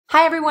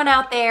Hi everyone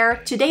out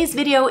there. Today's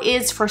video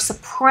is for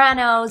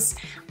sopranos.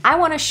 I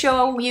want to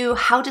show you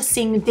how to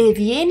sing DEH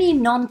VIENI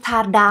non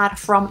tardar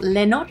from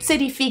Le Nozze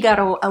di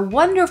Figaro, a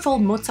wonderful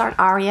Mozart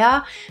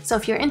aria. So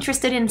if you're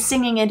interested in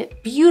singing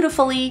it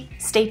beautifully,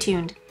 stay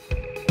tuned.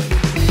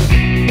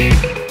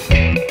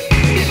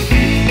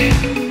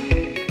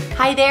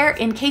 Hi there,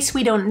 in case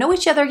we don't know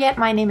each other yet,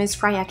 my name is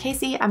Freya.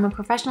 I'm a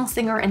professional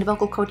singer and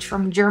vocal coach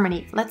from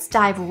Germany. Let's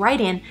dive right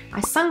in.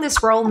 I sung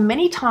this role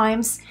many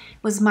times.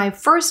 It was my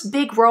first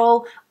big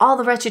role, all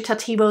the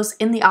recitativos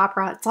in the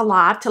opera. It's a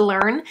lot to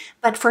learn,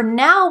 but for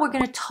now we're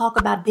going to talk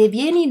about DEH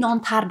VIENI non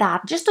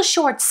tardar, just a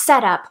short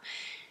setup.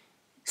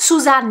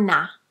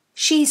 Susanna,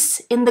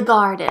 she's in the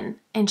garden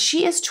and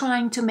she is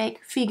trying to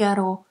make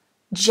Figaro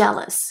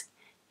jealous.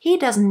 He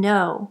doesn't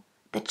know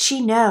that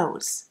she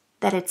knows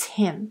that it's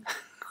him.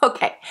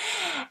 Okay,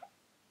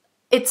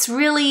 it's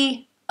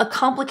really a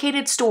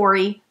complicated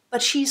story,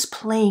 but she's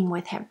playing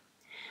with him.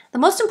 The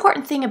most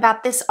important thing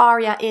about this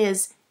aria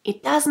is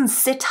it doesn't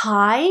sit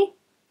high,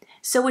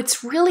 so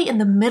it's really in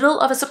the middle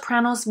of a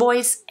soprano's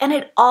voice, and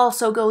it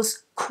also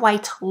goes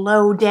quite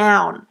low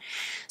down.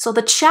 So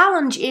the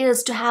challenge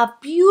is to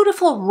have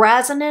beautiful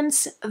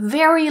resonance,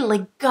 very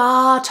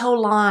legato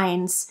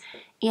lines,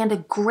 and a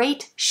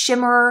great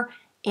shimmer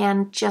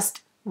and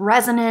just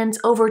resonance,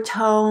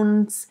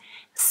 overtones,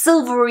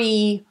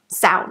 silvery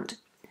sound.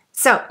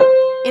 So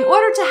in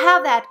order to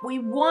have that, we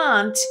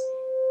want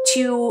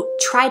to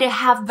try to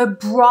have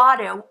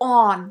vibrato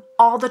on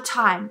all the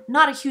time,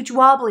 not a huge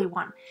wobbly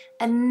one.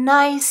 A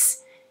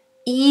nice,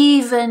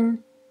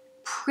 even,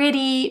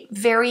 pretty,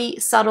 very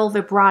subtle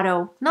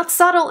vibrato. Not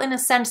subtle in a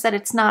sense that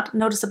it's not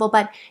noticeable,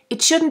 but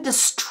it shouldn't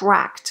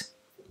distract.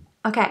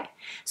 Okay,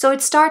 so it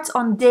starts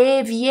on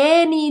DEH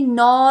VIENI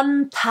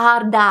non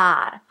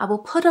tardar. I will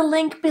put a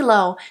link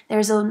below.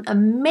 There's an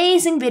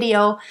amazing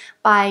video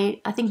by,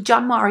 I think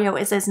John Mario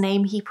is his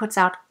name. He puts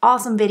out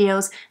awesome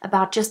videos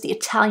about just the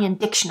Italian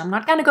diction. I'm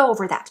not going to go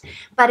over that,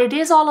 but it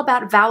is all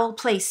about vowel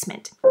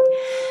placement.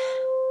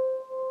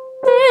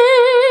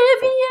 DEH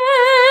VIENI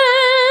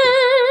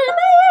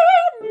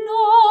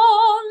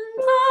non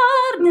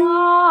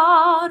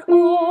tardar,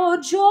 oh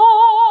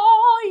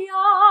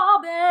gioia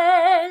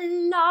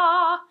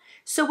bella.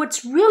 So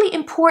what's really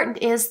important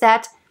is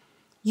that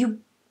you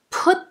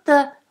put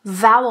the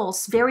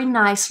vowels very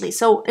nicely.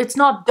 So it's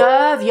not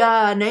DEH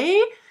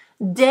VIENI,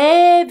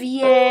 DEH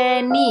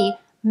VIENI.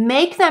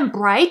 Make them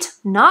bright,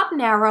 not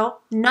narrow,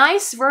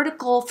 nice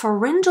vertical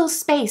pharyngeal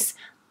space.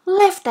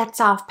 Lift that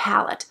soft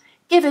palate.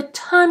 Give it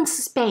tons of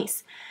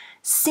space.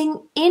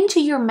 Sing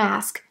into your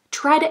mask.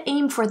 Try to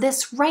aim for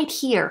this right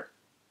here,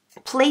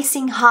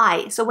 placing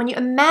high. So when you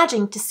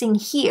imagine to sing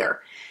here,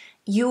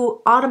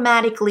 you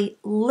automatically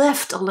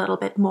lift a little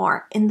bit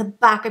more in the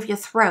back of your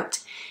throat.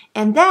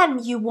 And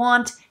then you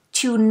want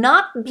to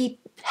not be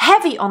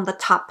heavy on the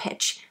top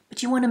pitch,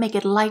 but you want to make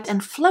it light and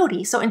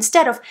floaty. So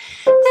instead of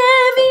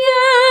DEH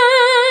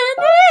VIENI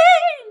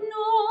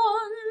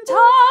non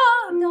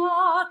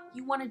tardar,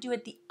 you want to do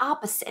it the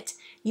opposite.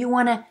 You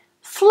want to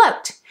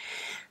float.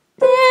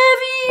 DEH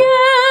VIENI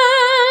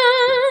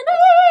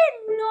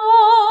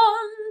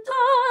non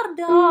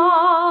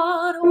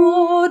tardar,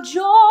 oh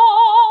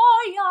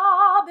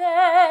gioia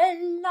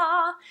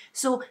bella.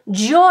 So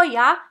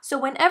gioia, so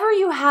whenever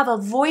you have a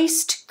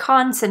voiced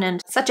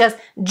consonant, such as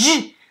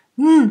j,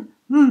 v,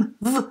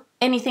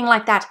 anything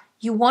like that,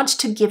 you want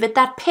to give it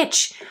that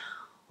pitch.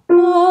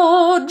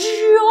 Oh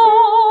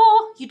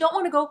gio. You don't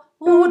want to go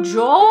oh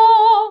gio,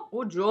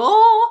 oh gio,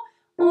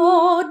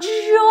 oh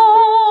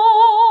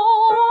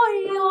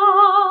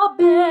gioia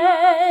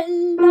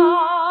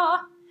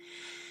bella.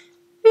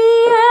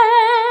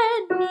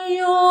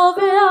 Vieni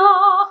ovea.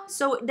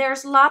 So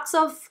there's lots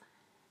of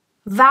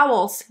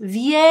vowels.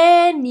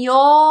 Vieni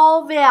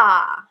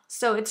ovea.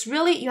 So it's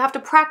really, you have to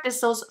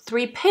practice those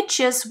three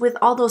pitches with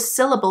all those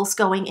syllables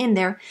going in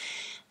there.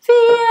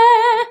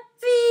 Vie,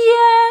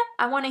 vie.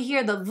 I want to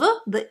hear the v,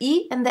 the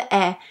e, and the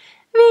e.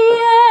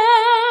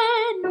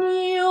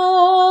 Vieni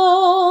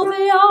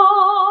ovea,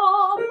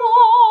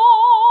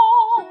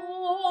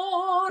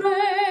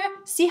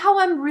 amore. See how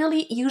I'm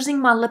really using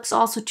my lips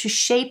also to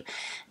shape.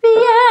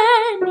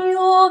 Vieni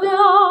ovea,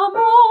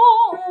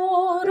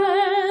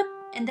 amore.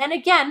 And then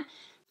again,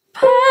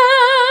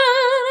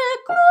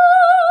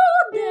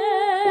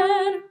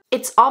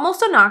 it's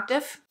almost an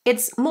octave.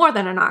 It's more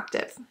than an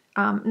octave.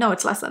 No,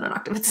 it's less than an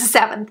octave. It's a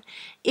seventh.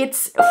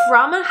 It's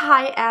from a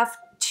high F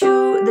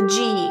to the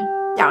G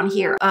down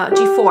here,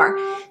 G4.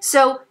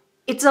 So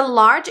it's a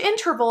large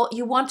interval.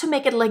 You want to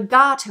make it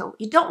legato.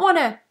 You don't want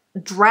to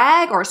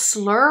drag or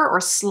slur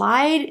or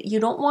slide. You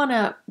don't want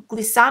a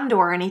glissando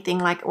or anything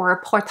like, or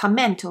a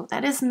portamento.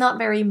 That is not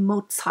very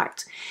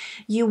Mozart.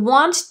 You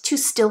want to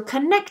still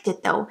connect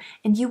it though,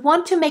 and you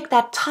want to make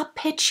that top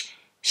pitch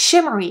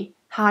shimmery.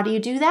 How do you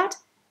do that?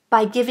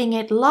 By giving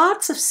it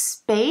lots of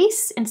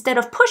space. Instead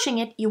of pushing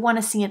it, you want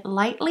to sing it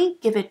lightly.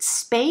 Give it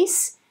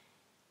space.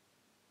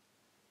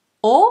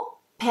 O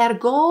per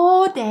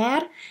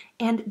goder,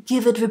 and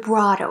give it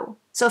vibrato.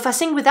 So if I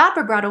sing without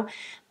vibrato,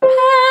 per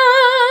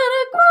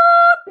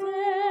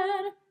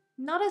goder,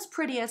 not as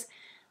pretty as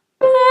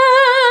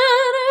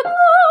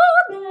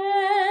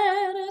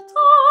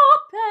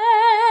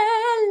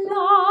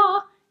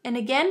and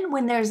again,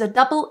 when there's a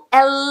double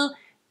L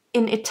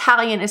in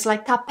Italian, it's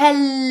like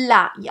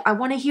capella. Yeah, I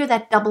want to hear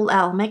that double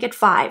L. Make it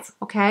 5,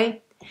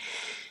 okay?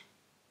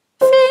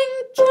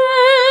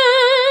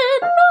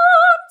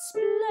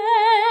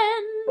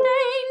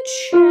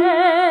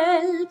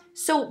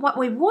 So what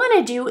we want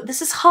to do,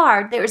 this is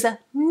hard. There's a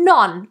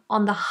non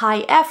on the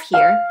high F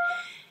here.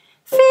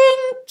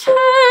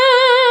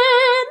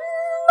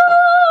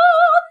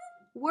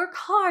 Work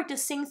hard to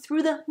sing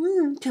through the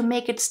to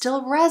make it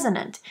still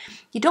resonant.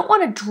 You don't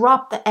want to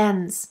drop the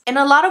ends. In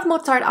a lot of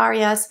Mozart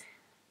arias,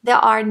 there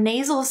are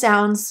nasal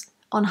sounds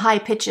on high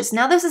pitches.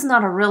 Now this is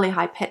not a really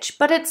high pitch,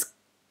 but it's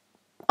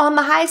on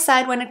the high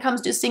side when it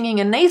comes to singing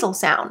a nasal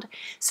sound.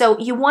 So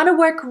you want to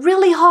work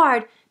really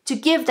hard to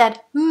give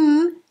that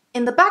in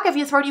the back of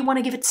your throat. You want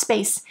to give it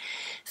space.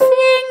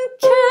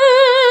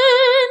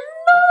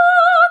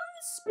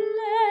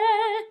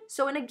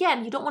 So, and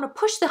again, you don't want to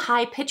push the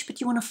high pitch, but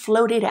you want to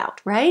float it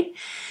out, right?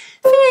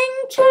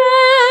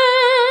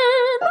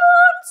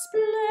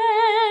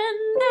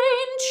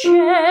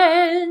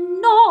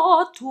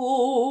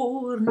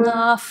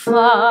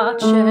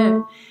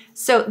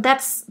 So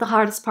that's the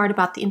hardest part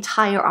about the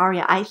entire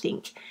aria, I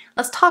think.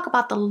 Let's talk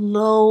about the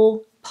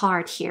low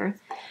part here.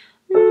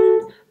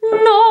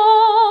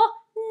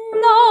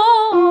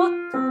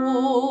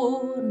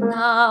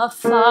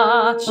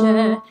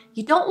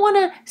 You don't want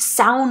to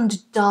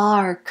sound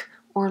dark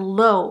or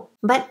low,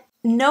 but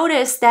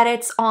notice that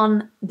it's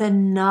on the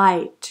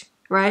night,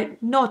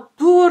 right?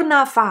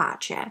 Notturna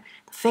face,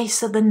 the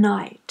face of the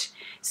night.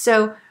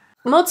 So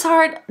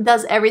Mozart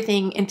does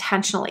everything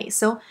intentionally.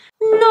 So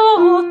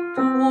notturna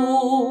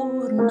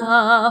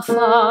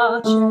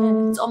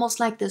face. It's almost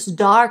like this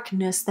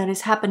darkness that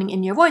is happening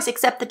in your voice,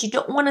 except that you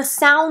don't want to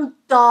sound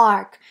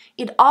dark.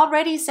 It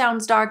already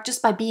sounds dark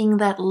just by being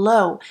that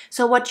low.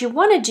 So what you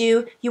want to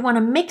do, you want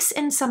to mix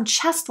in some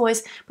chest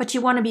voice, but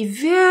you want to be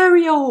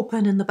very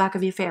open in the back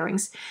of your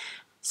pharynx.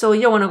 So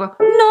you want to go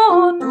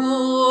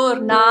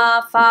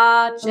notturna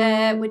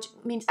face, which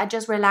means I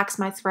just relax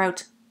my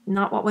throat.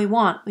 Not what we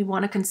want. We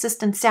want a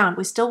consistent sound.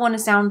 We still want to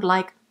sound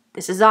like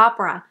this is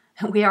opera.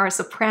 We are a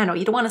soprano.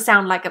 You don't want to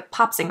sound like a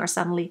pop singer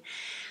suddenly.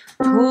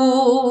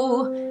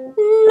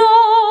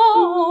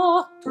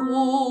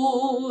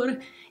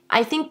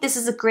 I think this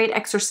is a great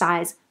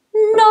exercise.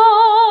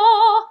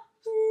 Notturna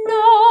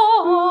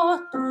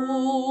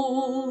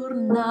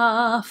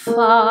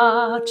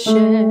face.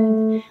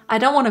 I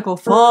don't want to go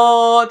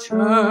face.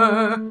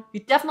 You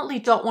definitely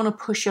don't want to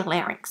push your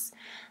larynx.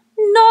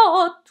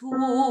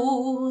 Notturna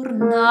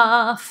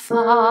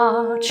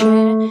face.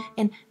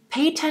 And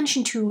pay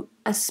attention to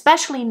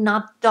especially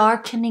not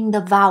darkening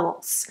the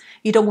vowels.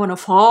 You don't want to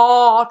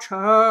face.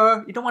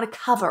 You don't want to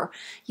cover.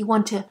 You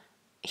want to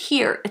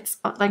hear. It's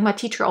like my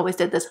teacher always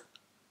did this.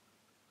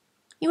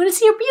 You want to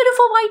see your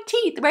beautiful white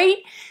teeth,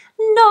 right?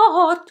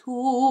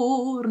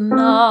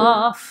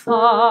 Notturna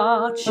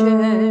face.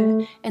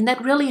 And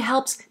that really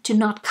helps to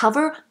not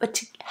cover, but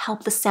to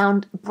help the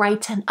sound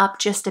brighten up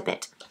just a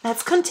bit.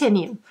 Let's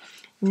continue.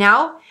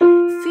 Now,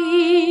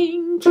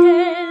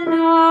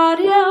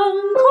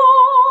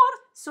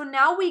 so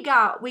now we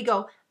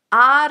go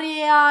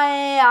aria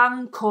e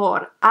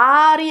ancor,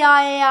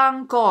 aria e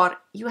ancor.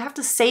 You have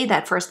to say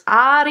that first.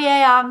 Aria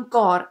e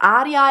ancor,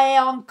 aria e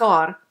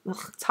ancor.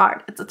 Ugh, it's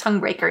hard. It's a tongue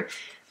breaker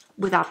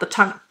without the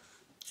tongue.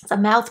 It's a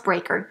mouth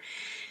breaker.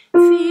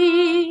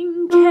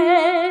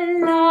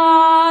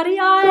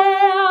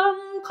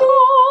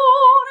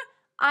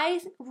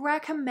 I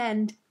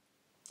recommend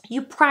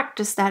you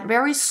practice that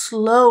very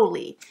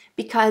slowly,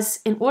 because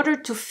in order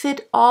to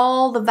fit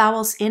all the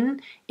vowels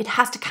in, it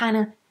has to kind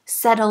of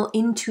settle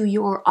into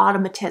your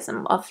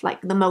automatism of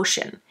like the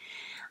motion.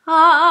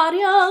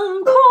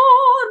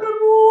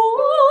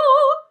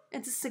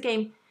 It's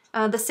again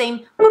the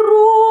same.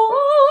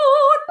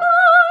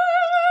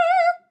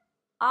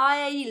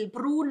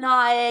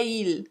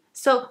 Brunail.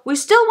 So we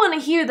still want to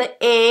hear the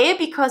e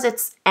because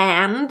it's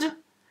and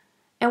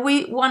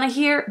we want to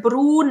hear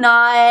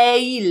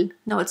Brunail.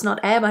 No, it's not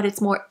e, but it's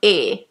more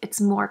e.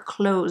 It's more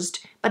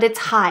closed, but it's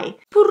high.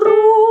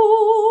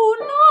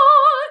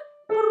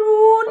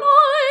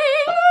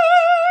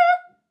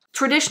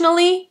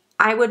 Traditionally,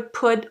 I would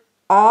put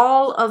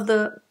all of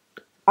the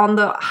on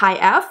the high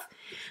F.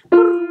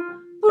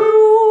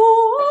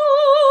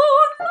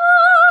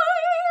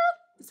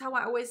 That's how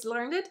I always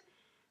learned it.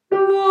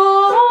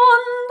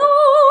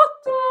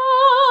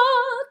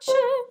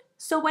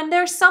 So when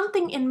there's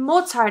something in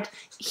Mozart,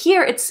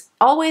 here it's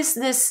always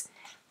this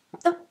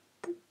dum,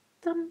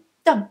 dum,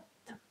 dum,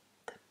 dum,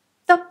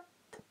 dum,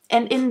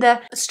 and in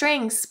the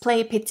strings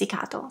play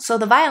pizzicato. So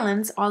the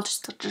violins are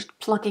just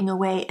plucking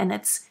away, and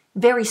it's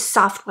very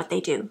soft what they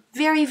do.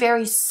 Very,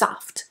 very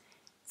soft.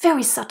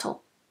 Very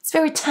subtle. It's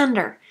very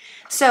tender.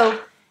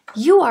 So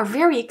you are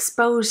very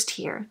exposed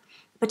here,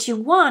 but you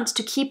want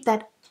to keep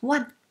that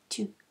 1,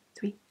 2,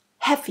 3,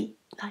 heavy,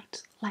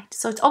 light, light.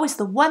 So it's always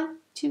the 1,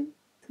 2,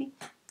 3,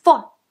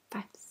 4,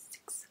 5,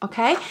 6,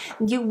 okay?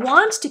 You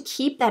want to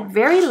keep that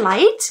very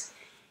light,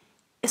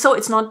 so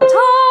it's not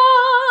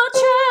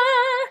tace.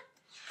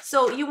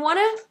 So you want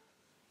to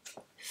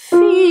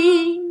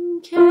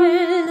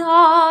finché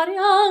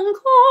l'aria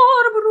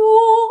ancor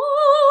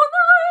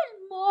bruna il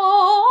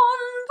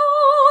mondo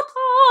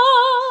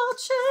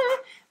tace.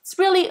 It's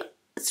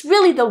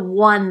really the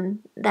one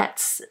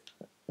that's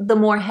the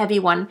more heavy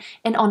one.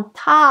 And on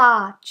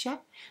tace,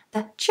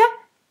 the ch,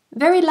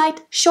 very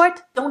light,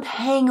 short, don't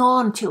hang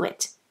on to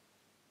it.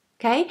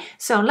 Okay,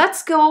 so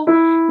let's go.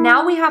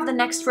 Now we have the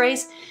next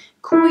phrase.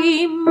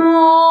 Qui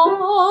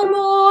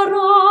mormora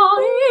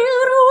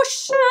il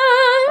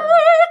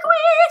ruscello,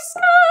 qui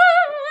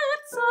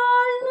scherza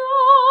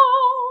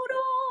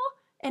Laura.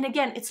 And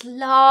again, it's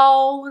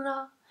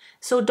Laura.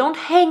 So don't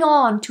hang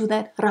on to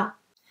that ra.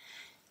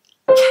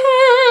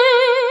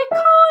 Che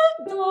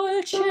col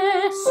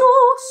dolce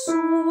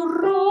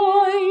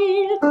sussurro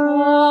il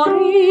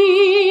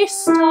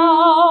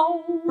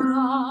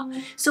coristaura.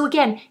 So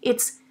again,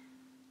 it's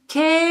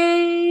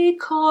che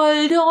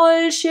col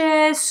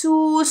dolce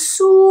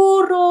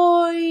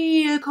sussurro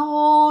il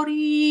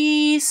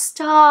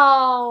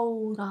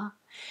coristaura.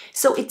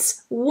 So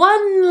it's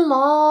one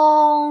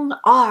long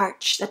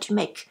arch that you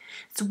make.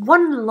 It's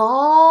one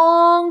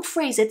long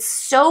phrase. It's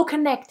so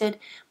connected,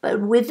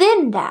 but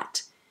within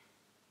that,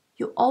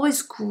 you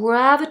always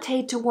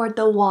gravitate toward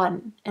the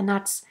one, and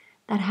that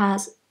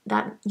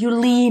you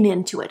lean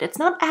into it. It's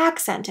not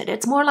accented.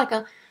 It's more like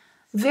a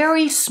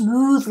very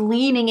smooth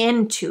leaning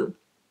into.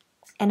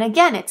 And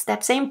again, it's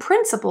that same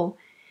principle.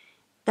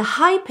 The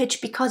high pitch,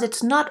 because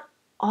it's not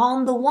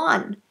on the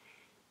one.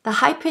 The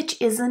high pitch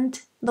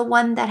isn't the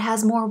one that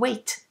has more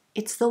weight.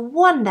 It's the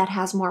one that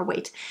has more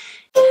weight.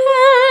 Che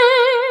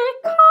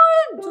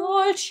col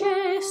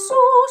dolce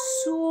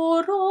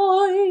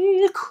sussurro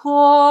il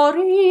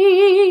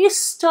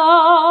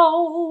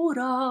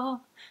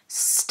coristaura.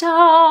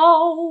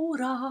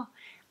 Staura.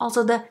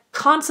 Also, the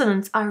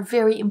consonants are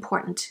very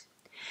important.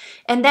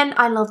 And then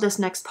I love this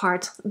next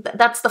part.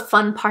 That's the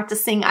fun part to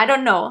sing. I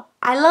don't know.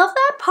 I love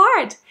that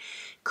part.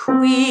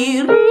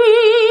 Qui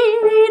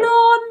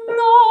rido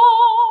no.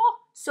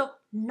 So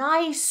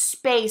nice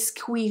space.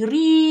 Qui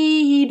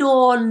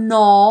rido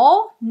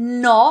no.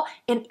 No.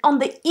 And on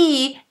the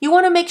E, you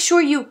want to make sure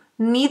you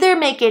neither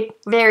make it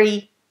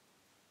very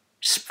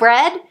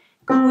spread.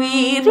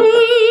 Qui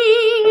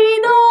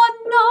rido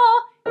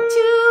no.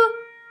 To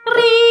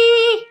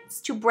ri. It's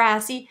too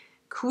brassy.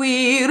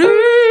 Qui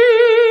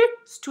ri.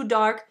 It's too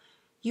dark.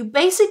 You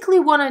basically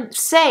want to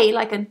say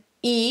like an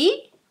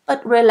E,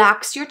 but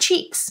relax your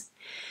cheeks.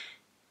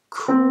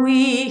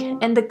 Qui,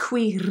 and the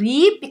qui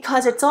ri,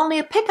 because it's only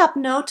a pickup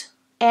note,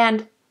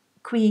 and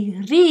qui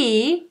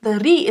ri, the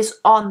ri is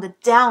on the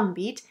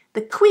downbeat.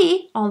 The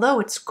qui, although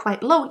it's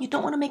quite low, you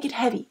don't want to make it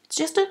heavy. It's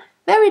just a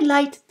very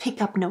light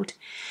pickup note.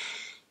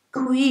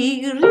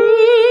 Qui rido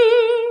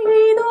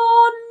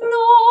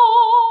no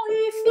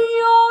I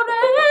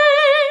fioretti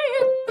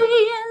e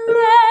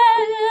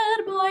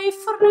l'erba è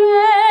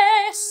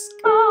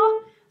fresca.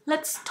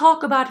 Let's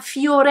talk about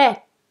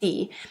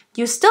fioretti.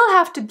 You still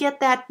have to get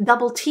that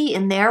double T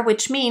in there,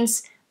 which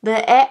means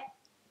the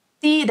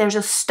T, there's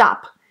a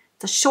stop.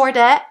 It's a short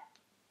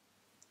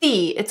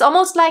T. It's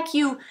almost like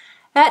you,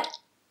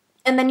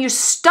 and then you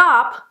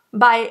stop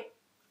by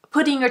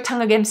putting your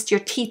tongue against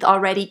your teeth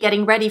already,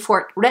 getting ready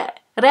for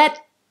it.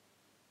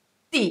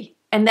 Ti,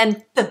 and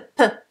then t.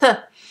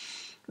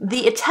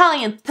 The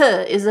Italian t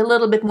is a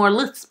little bit more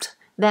lisped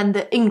than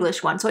the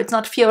English one, so it's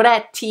not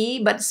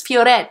fioretti, but it's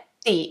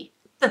fioretti.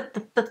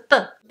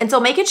 And so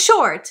make it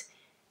short.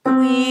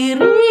 Qui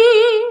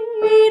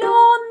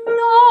rido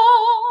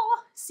no.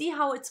 See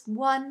how it's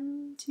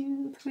 1,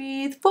 2,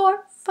 3,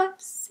 4, 5,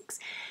 6.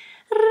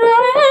 Re.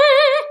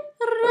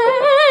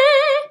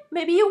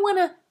 Maybe you want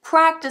to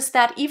practice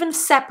that even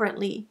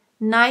separately.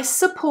 Nice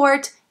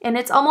support, and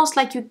it's almost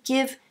like you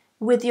give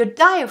with your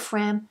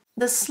diaphragm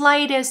the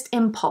slightest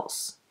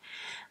impulse.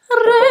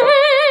 Re.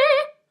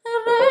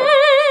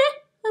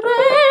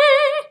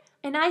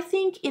 And I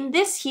think in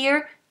this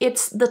here,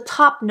 it's the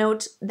top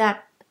note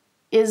that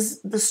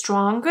is the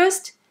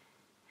strongest.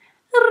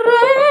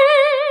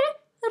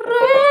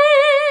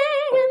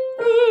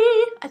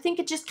 I think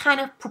it just kind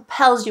of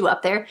propels you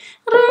up there.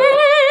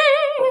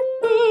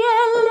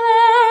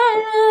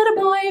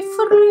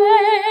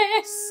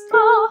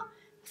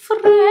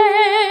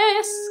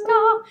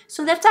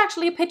 So that's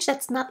actually a pitch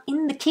that's not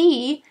in the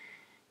key.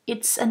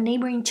 It's a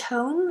neighboring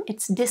tone.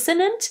 It's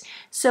dissonant.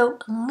 So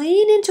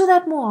lean into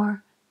that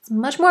more. It's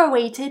much more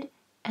weighted,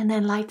 and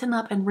then lighten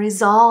up and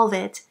resolve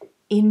it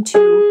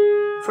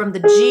into from the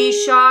G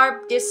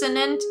sharp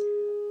dissonant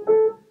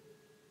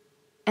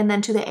and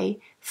then to the A.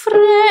 Fresca.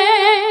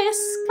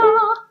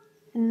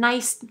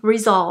 Nice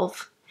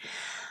resolve.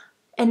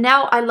 And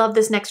now I love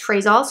this next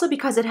phrase also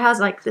because it has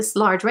like this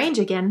large range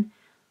again.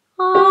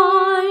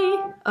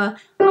 I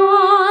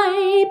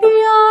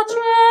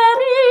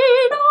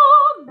piacerino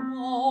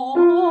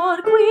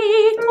amor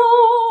qui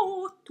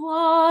tutto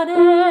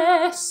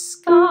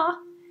adesca.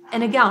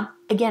 And again,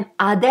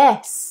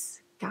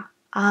 adesca,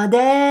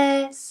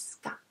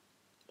 adesca.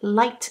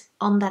 light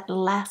on that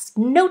last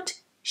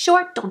note.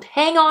 Short, don't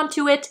hang on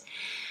to it.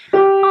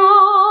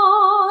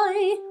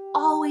 I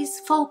always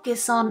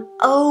focus on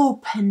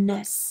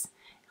openness.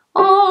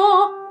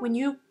 Oh, when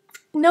you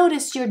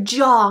notice your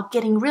jaw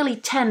getting really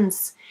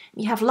tense,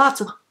 you have lots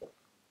of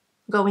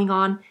going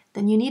on,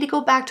 then you need to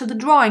go back to the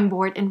drawing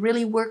board and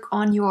really work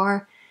on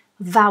your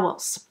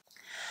vowels.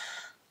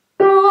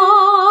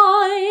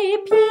 Ai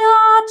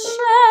piaceri,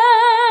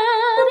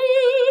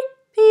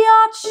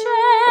 piace,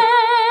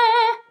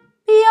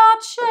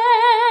 piace.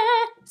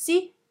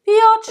 See?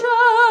 Piace.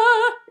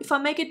 If I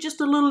make it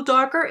just a little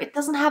darker, it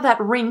doesn't have that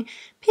ring.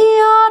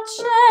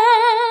 Piaceri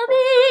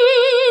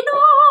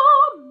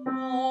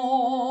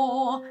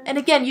no. And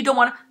again, you don't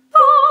want to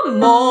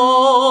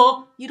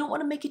mo. You don't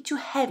want to make it too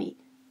heavy.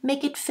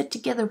 Make it fit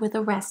together with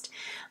the rest.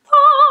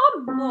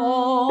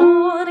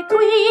 Amore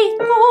qui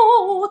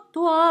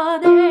tutto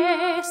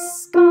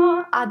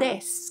adesca,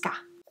 adesca.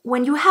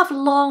 When you have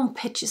long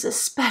pitches,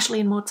 especially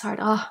in Mozart,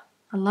 oh,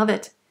 I love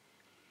it.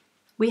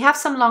 We have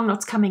some long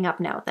notes coming up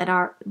now that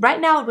are, right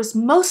now it was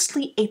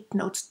mostly 8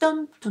 notes.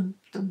 Dum, dum,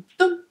 dum,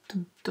 dum,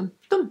 dum, dum,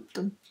 dum,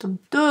 dum, dum,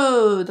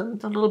 dum,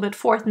 a little bit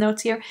 4th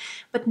notes here.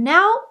 But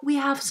now we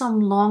have some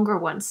longer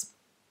ones.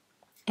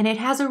 And it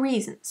has a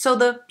reason. So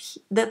the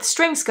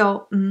strings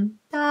go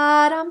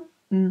da-dum,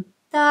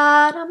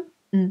 da-dum,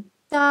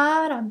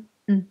 da-dum,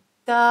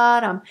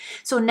 da-dum.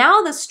 So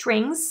now the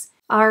strings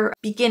are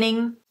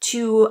beginning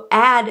to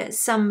add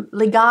some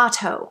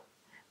legato.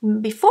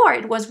 Before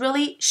it was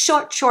really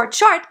short, short,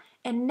 short,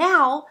 and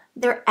now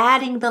they're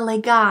adding the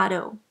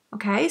legato.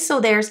 Okay, so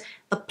there's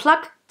the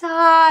pluck,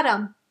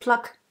 da-dum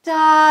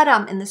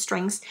in the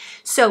strings.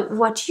 So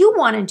what you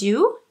want to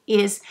do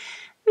is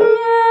vieni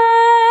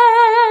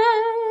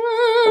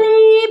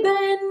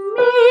ben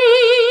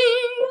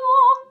mio.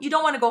 You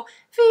don't want to go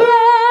vieni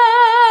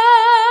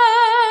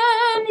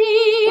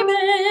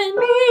ben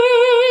mio.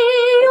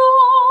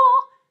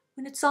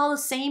 When it's all the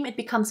same, it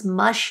becomes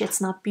mush.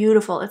 It's not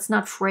beautiful. It's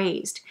not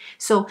phrased.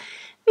 So,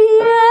 vieni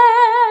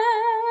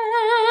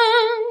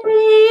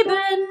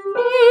ben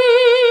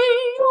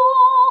mio.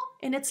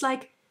 And it's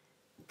like,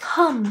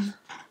 come,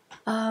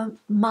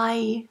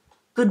 my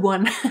good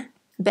one.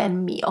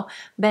 Ben mio.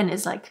 Ben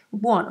is like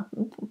one,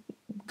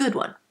 good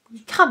one.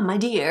 Come, my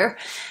dear.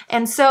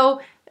 And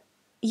so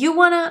you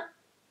want to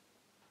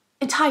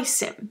entice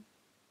him.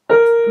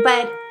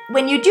 But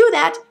when you do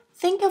that,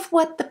 think of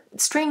what the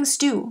strings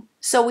do.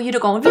 So you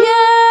don't go,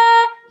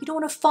 yeah, you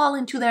don't want to fall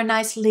into their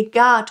nice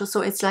legato.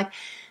 So it's like,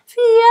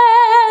 vieni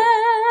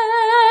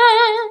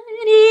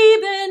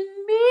ben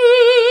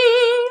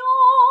mio.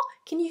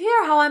 Can you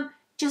hear how I'm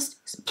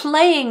just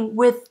playing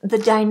with the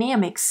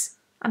dynamics?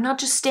 I'm not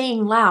just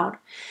staying loud.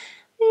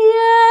 Yeah.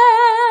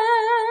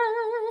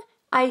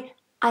 I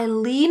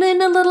lean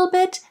in a little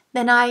bit,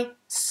 then I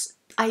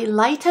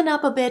lighten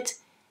up a bit,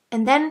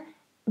 and then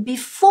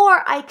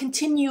before I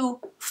continue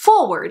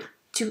forward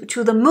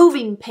to the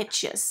moving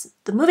pitches,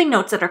 the moving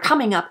notes that are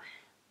coming up,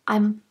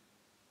 I'm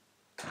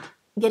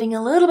getting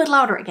a little bit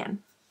louder again.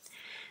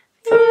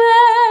 Vieni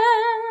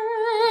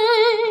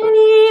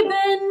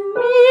ben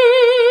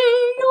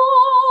mio.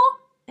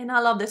 And I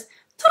love this.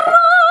 Tra, tra.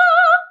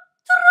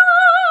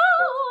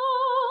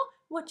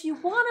 What you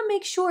want to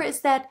make sure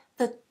is that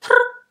the tr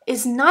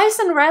is nice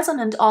and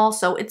resonant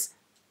also. It's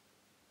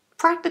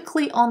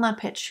practically on that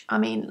pitch. I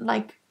mean,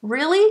 like,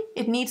 really?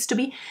 It needs to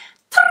be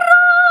tra,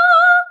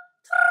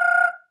 tra,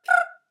 tra.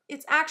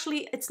 It's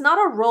actually, it's not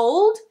a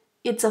rolled,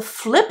 it's a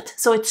flipped,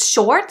 so it's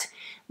short,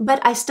 but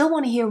I still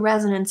want to hear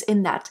resonance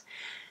in that.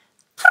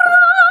 Tra,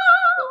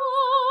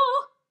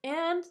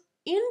 and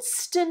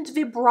instant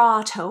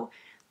vibrato.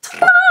 Tra,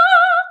 tra,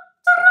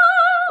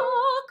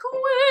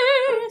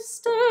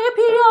 queste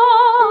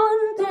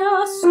piante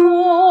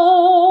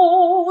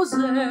ascose.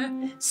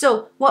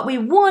 So what we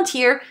want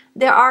here,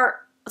 there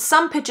are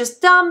some pitches,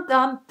 dum,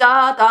 dum,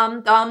 da,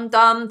 dum, dum,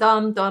 dum,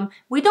 dum, dum.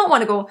 We don't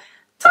want to go,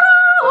 tra,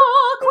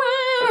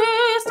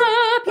 queste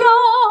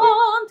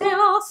piante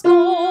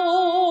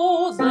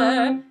ascose.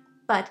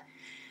 But,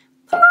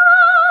 tra,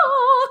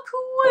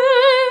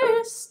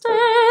 queste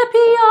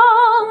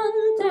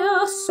piante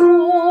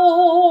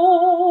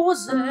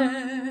ascose.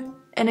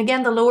 And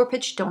again, the lower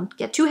pitch, don't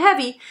get too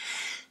heavy.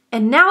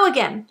 And now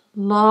again,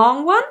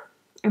 long one,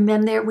 and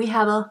then there we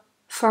have a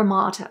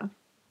fermata.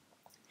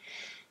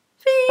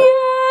 Vieni.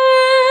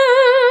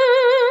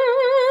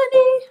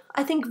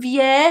 I think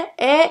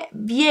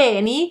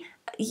vieni.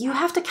 You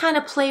have to kind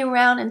of play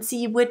around and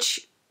see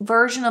which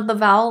version of the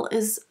vowel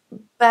is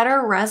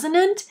better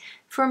resonant.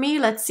 For me,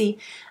 let's see.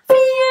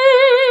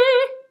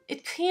 Vieni.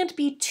 It can't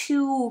be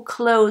too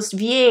closed.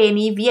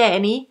 Vieni,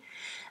 vieni.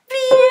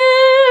 Vieni.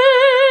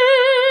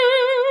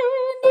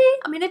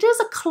 I mean, it is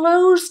a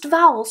closed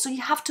vowel, so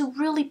you have to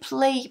really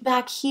play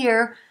back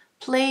here.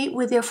 Play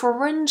with your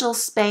pharyngeal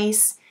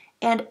space,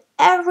 and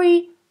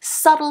every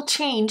subtle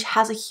change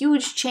has a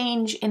huge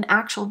change in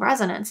actual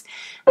resonance.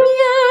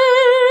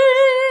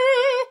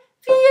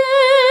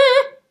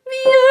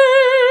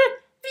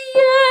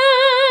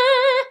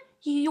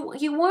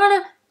 You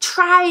want to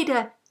try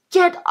to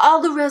get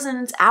all the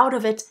resonance out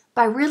of it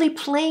by really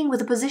playing with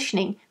the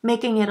positioning,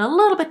 making it a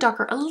little bit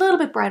darker, a little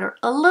bit brighter,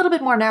 a little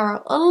bit more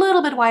narrow, a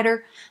little bit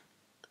wider,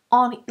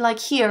 on like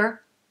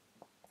here,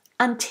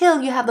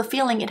 until you have the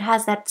feeling it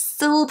has that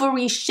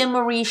silvery,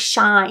 shimmery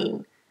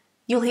shine.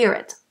 You'll hear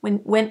it.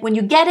 When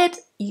you get it,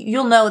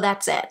 you'll know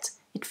that's it.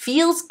 It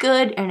feels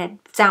good and it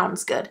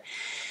sounds good.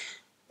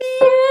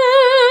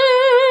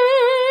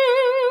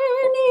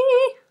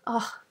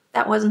 Oh,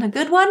 that wasn't a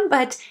good one,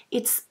 but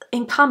it's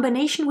in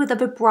combination with a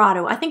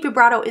vibrato. I think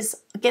vibrato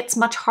gets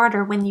much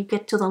harder when you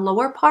get to the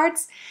lower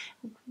parts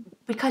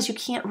because you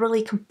can't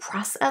really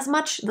compress as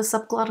much. The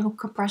subglottal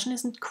compression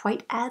isn't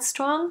quite as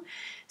strong.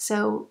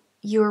 So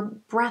your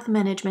breath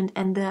management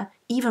and the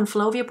even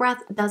flow of your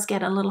breath does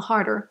get a little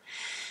harder.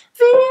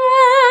 Vieni,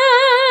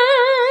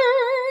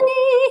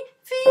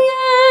 vieni.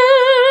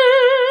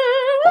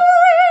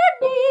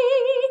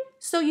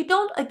 So you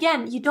don't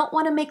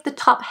want to make the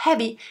top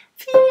heavy.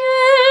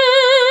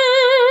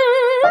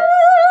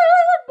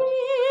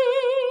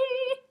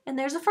 And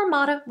there's a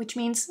fermata, which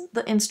means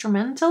the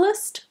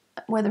instrumentalist,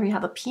 whether you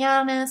have a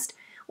pianist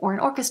or an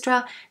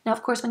orchestra. Now,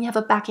 of course, when you have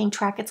a backing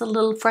track, it's a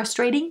little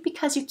frustrating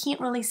because you can't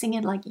really sing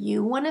it like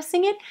you want to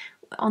sing it.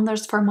 On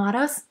those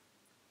fermatas,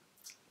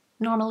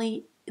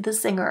 normally the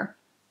singer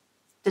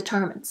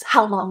determines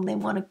how long they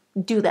want to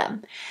do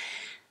them.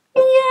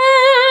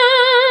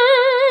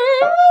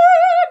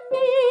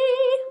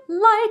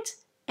 Light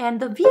and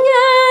the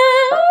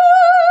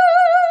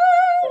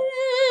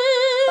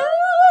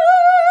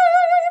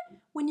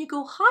when you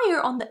go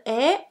higher on the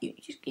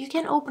you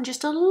can open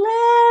just a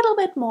little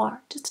bit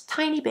more, just a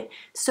tiny bit,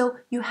 so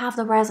you have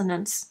the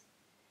resonance.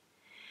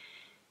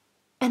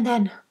 And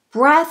then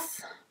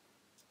breath.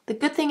 The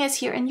good thing is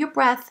here in your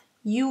breath,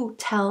 you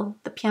tell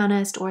the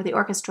pianist or the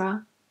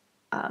orchestra,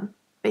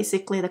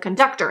 basically the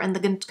conductor, and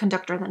the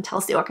conductor then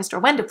tells the orchestra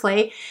when to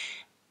play.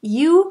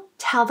 You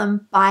tell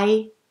them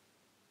by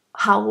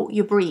how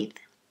you breathe.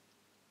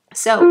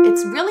 So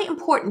it's really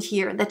important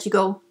here that you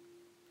go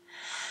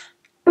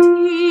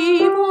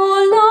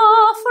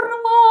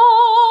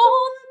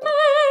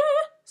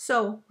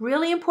so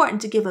really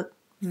important to give a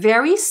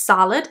very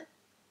solid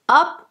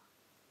up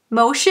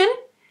motion.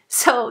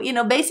 So, you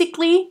know,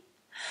 basically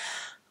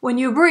when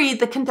you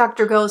breathe, the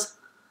conductor goes,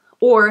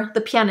 or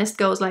the pianist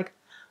goes like,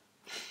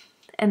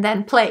 and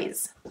then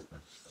plays.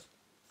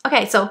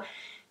 Okay, so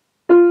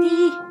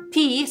T,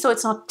 T, so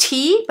it's not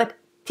T, but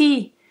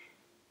T.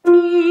 Ti,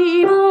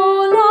 do,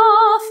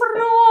 la,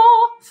 fro,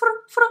 fr,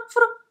 fr, fr.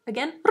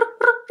 Again, fr,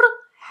 fr, fr,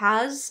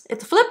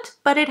 it's flipped,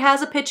 but it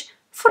has a pitch.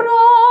 Fronte,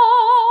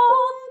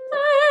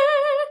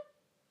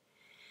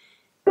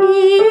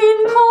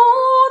 in coronar.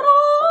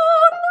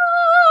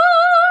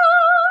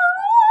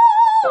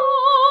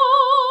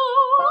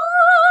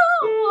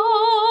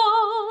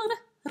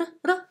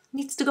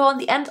 Needs to go on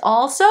the end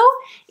also.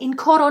 In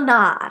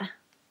coronar.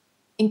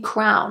 In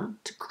crown,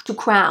 to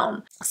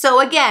crown. So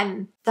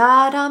again,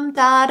 da-dum,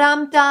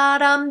 da-dum,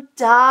 da-dum,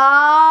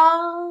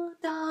 da-dum,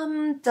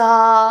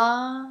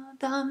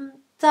 da-dum,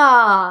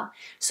 da.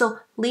 So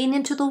lean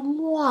into the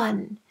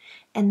one,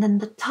 and then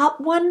the top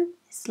one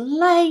is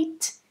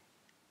light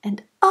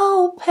and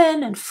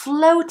open and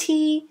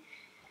floaty.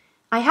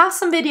 I have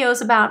some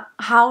videos about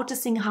how to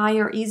sing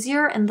higher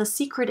easier, and the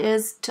secret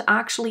is to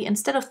actually,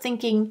 instead of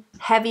thinking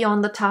heavy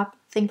on the top,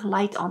 think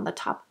light on the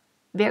top.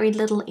 Very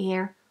little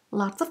air.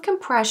 Lots of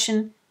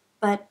compression,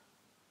 but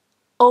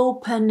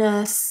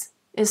openness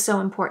is so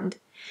important.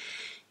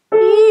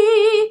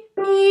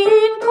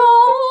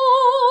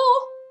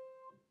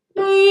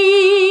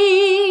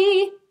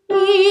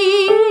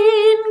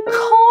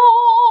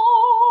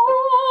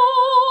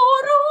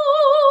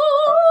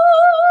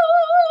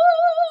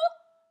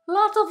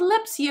 Lots of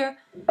lips here.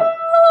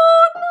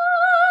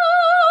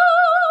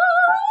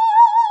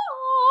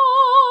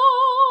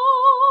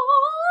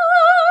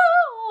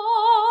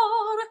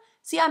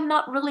 See, I'm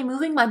not really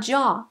moving my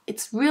jaw.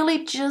 It's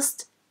really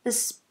just the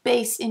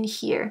space in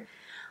here.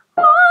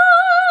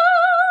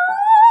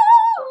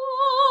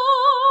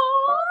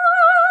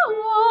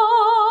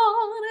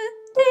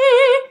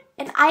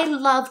 And I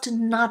love to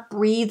not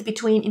breathe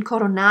between in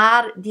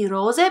coronar di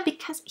rose,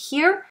 because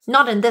here,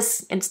 not in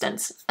this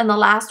instance, and the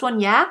last one,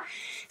 yeah.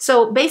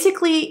 So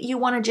basically, you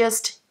want to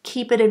just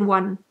keep it in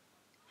one.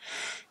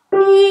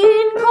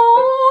 In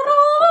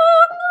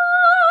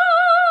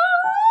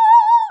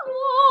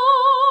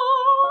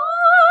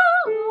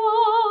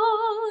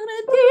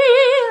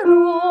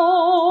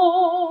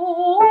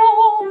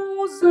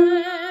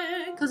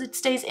because it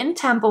stays in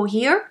tempo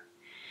here,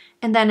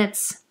 and then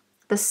it's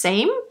the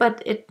same,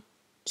 but it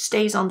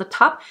stays on the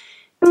top.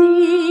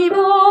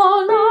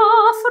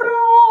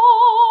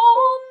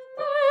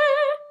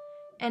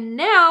 And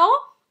now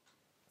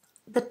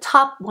the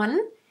top one,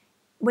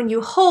 when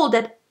you hold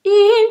it,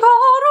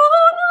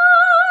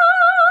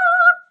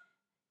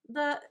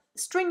 the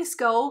strings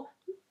go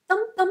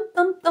dum dum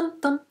dum dum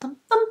dum dum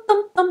dum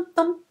dum dum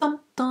dum dum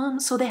dum.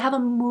 So they have a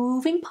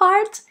moving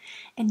part,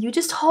 and you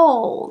just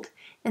hold.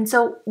 And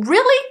so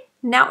really,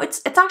 now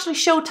it's actually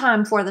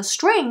showtime for the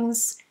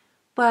strings,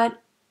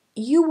 but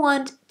you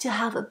want to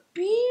have a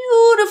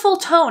beautiful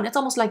tone. It's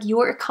almost like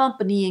you're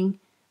accompanying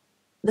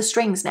the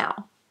strings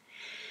now.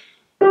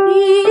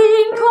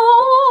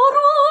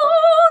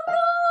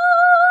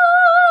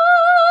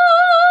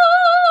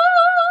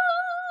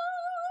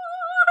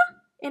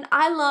 And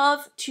I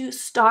love to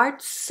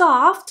start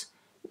soft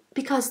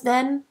because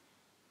then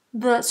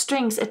the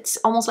strings, it's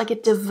almost like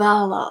it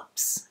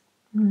develops.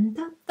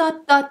 That's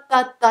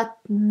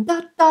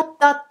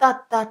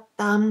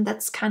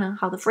kind of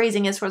how the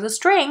phrasing is for the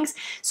strings.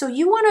 So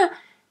you want to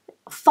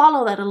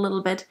follow that a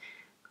little bit.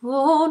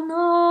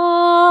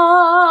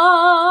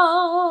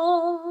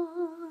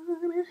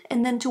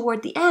 And then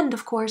toward the end,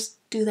 of course,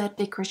 do that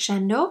big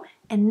crescendo.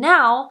 And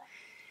now,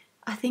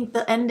 I think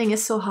the ending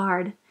is so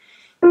hard.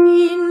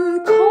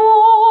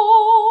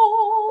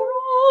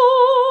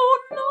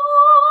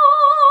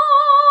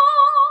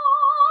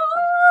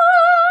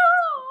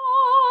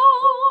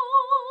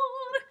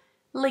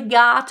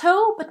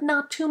 Legato, but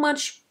not too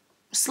much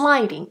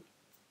sliding.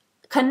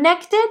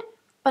 Connected,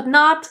 but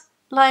not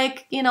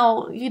like, you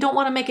know, you don't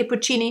want to make it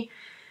Puccini.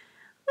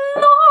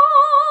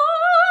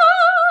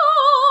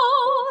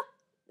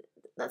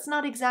 That's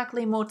not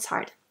exactly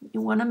Mozart. You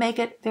want to make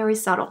it very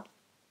subtle.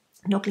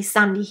 No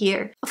glissandi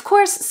here. Of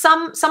course,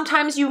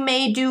 sometimes you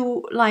may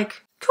do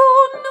like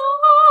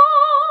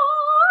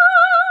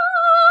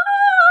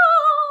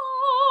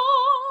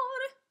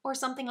or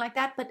something like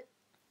that, but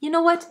you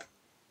know what?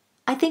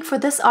 I think for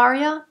this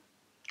aria,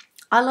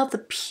 I love the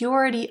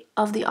purity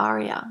of the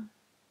aria.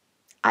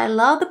 I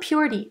love the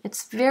purity.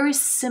 It's very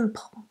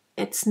simple.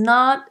 It's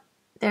not,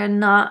 there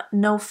are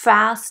no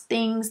fast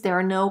things, there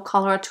are no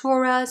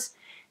coloraturas.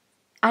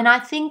 And I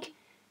think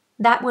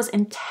that was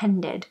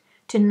intended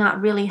to not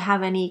really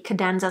have any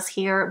cadenzas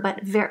here,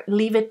 but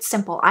leave it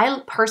simple.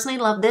 I personally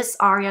love this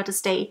aria to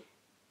stay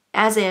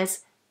as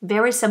is,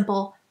 very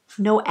simple,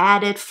 no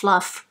added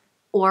fluff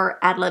or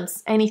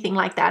ad-libs, anything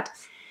like that.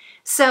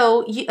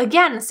 So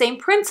again, same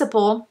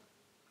principle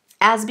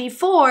as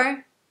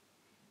before.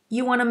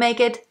 You want to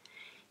make it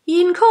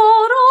in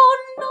corona.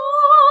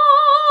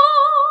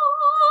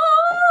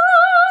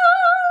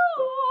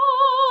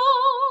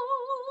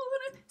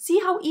 See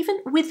how even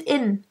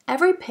within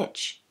every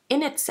pitch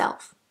in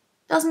itself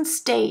doesn't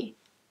stay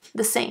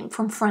the same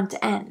from front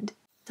to end.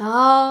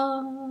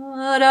 Da,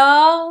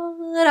 da,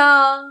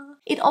 da.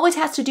 It always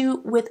has to do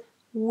with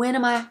when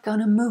am I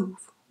gonna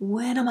move?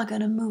 When am I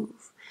gonna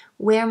move?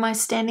 Where am I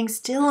standing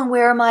still and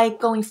where am I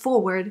going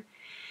forward?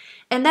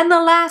 And then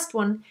the last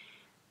one,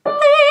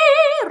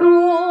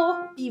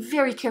 be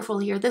very careful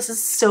here. This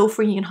is so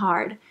freaking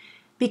hard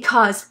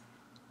because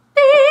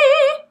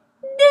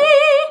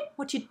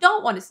what you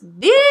don't want is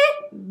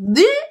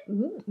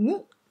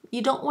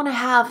you don't want to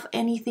have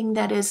anything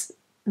that is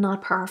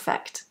not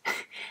perfect.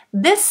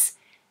 This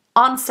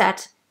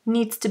onset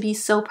needs to be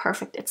so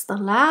perfect. It's the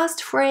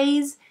last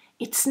phrase.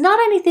 It's not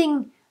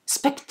anything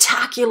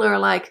spectacular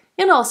like,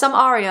 you know, some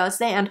arias,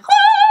 they end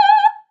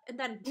and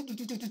then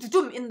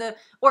in the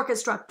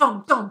orchestra,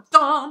 dum, dum,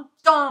 dum,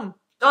 dum,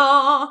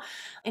 dum.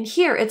 And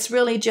here it's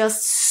really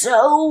just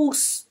so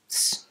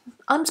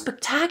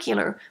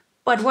unspectacular.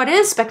 But what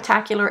is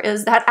spectacular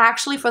is that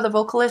actually for the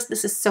vocalist,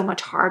 this is so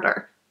much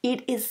harder.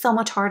 It is so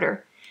much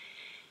harder.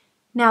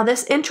 Now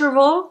this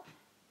interval,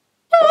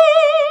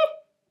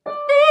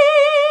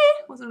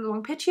 wasn't the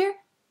wrong pitch here.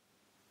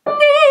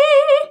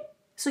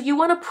 So you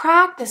want to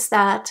practice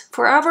that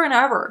forever and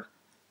ever.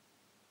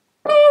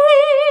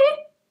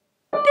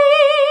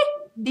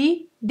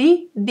 D,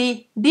 D,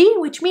 D, D,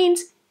 which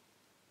means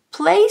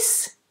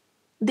place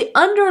the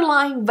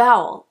underlying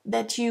vowel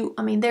that you,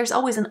 I mean, there's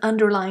always an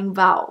underlying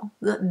vowel.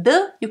 The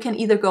D, you can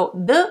either go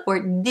D or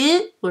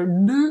D or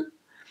D.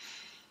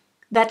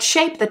 That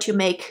shape that you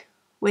make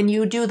when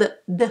you do the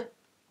D,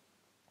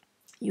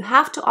 you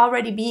have to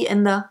already be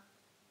in the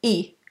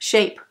E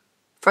shape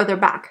further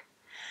back.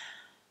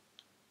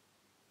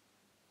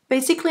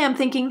 Basically, I'm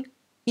thinking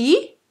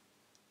E,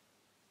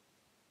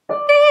 D,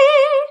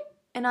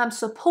 and I'm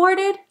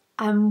supported,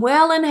 I'm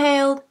well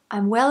inhaled,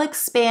 I'm well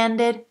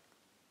expanded,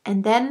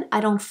 and then I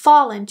don't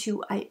fall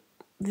into, I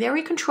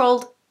very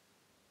controlled,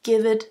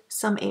 give it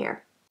some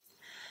air.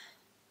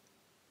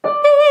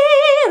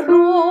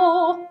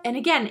 And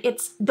again,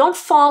 it's don't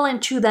fall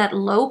into that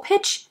low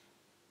pitch.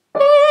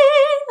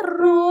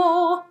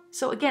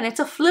 So again, it's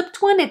a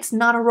flipped one, it's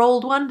not a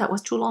rolled one. That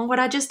was too long what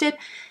I just did.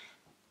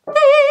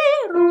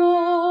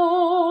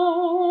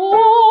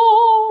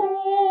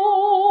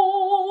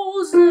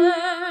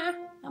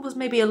 That was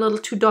maybe a little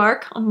too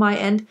dark on my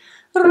end.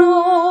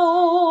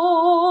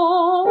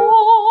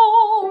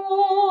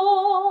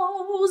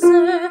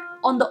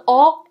 On the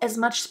O, as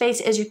much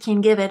space as you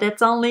can give it.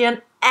 It's only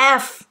an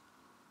F.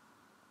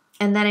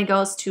 And then it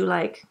goes to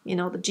like, you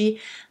know, the G.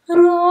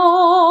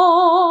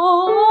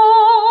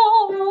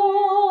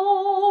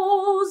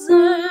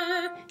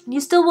 And you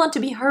still want to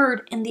be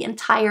heard in the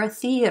entire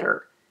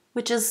theater,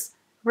 which is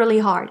really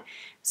hard.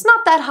 It's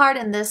not that hard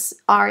in this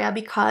aria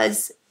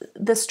because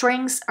the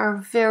strings are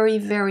very,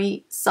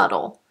 very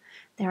subtle.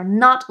 They're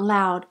not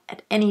loud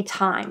at any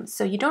time,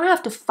 so you don't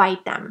have to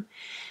fight them.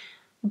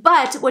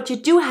 But what you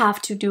do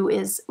have to do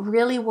is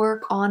really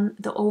work on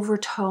the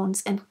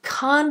overtones and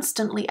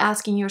constantly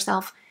asking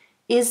yourself,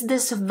 is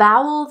this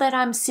vowel that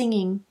I'm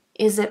singing,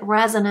 is it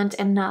resonant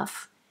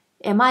enough?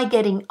 Am I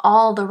getting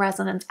all the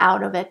resonance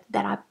out of it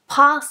that I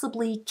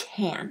possibly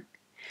can?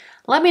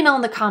 Let me know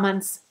in the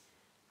comments,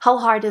 how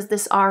hard is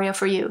this aria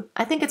for you?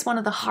 I think it's one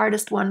of the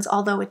hardest ones,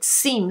 although it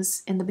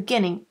seems in the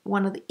beginning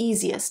one of the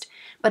easiest.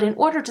 But in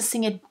order to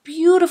sing it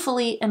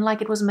beautifully and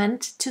like it was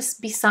meant to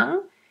be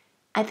sung,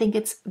 I think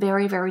it's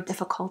very, very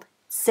difficult. It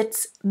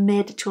sits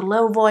mid to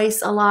low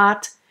voice a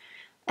lot,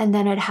 and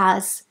then it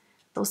has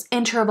those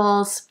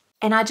intervals,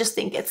 and I just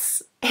think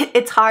it's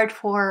hard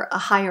for a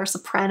higher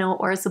soprano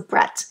or a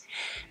soubrette.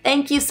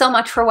 Thank you so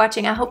much for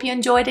watching. I hope you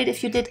enjoyed it.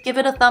 If you did, give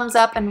it a thumbs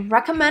up and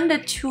recommend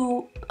it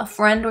to a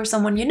friend or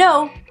someone you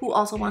know who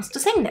also wants to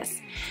sing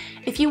this.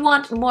 If you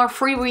want more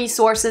free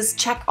resources,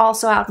 check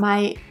also out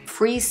my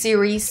free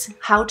series,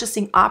 How to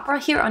Sing Opera,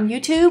 here on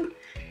YouTube.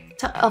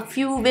 A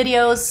few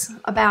videos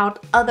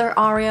about other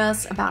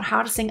arias, about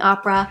how to sing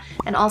opera,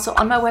 and also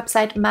on my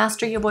website,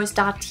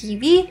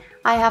 masteryourvoice.tv.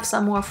 I have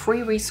some more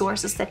free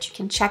resources that you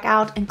can check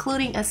out,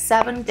 including a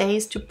 7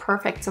 Days to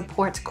Perfect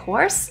support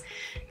course.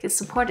 This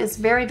support is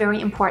very, very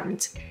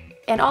important.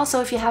 And also,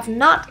 if you have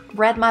not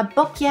read my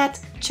book yet,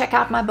 check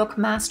out my book,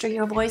 Master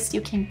Your Voice. You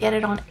can get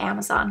it on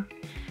Amazon.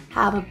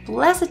 Have a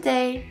blessed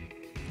day.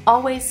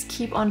 Always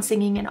keep on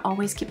singing and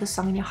always keep the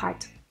song in your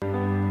heart.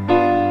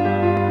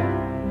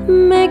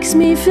 Makes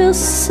me feel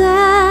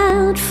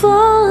sad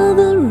for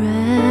the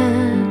rest.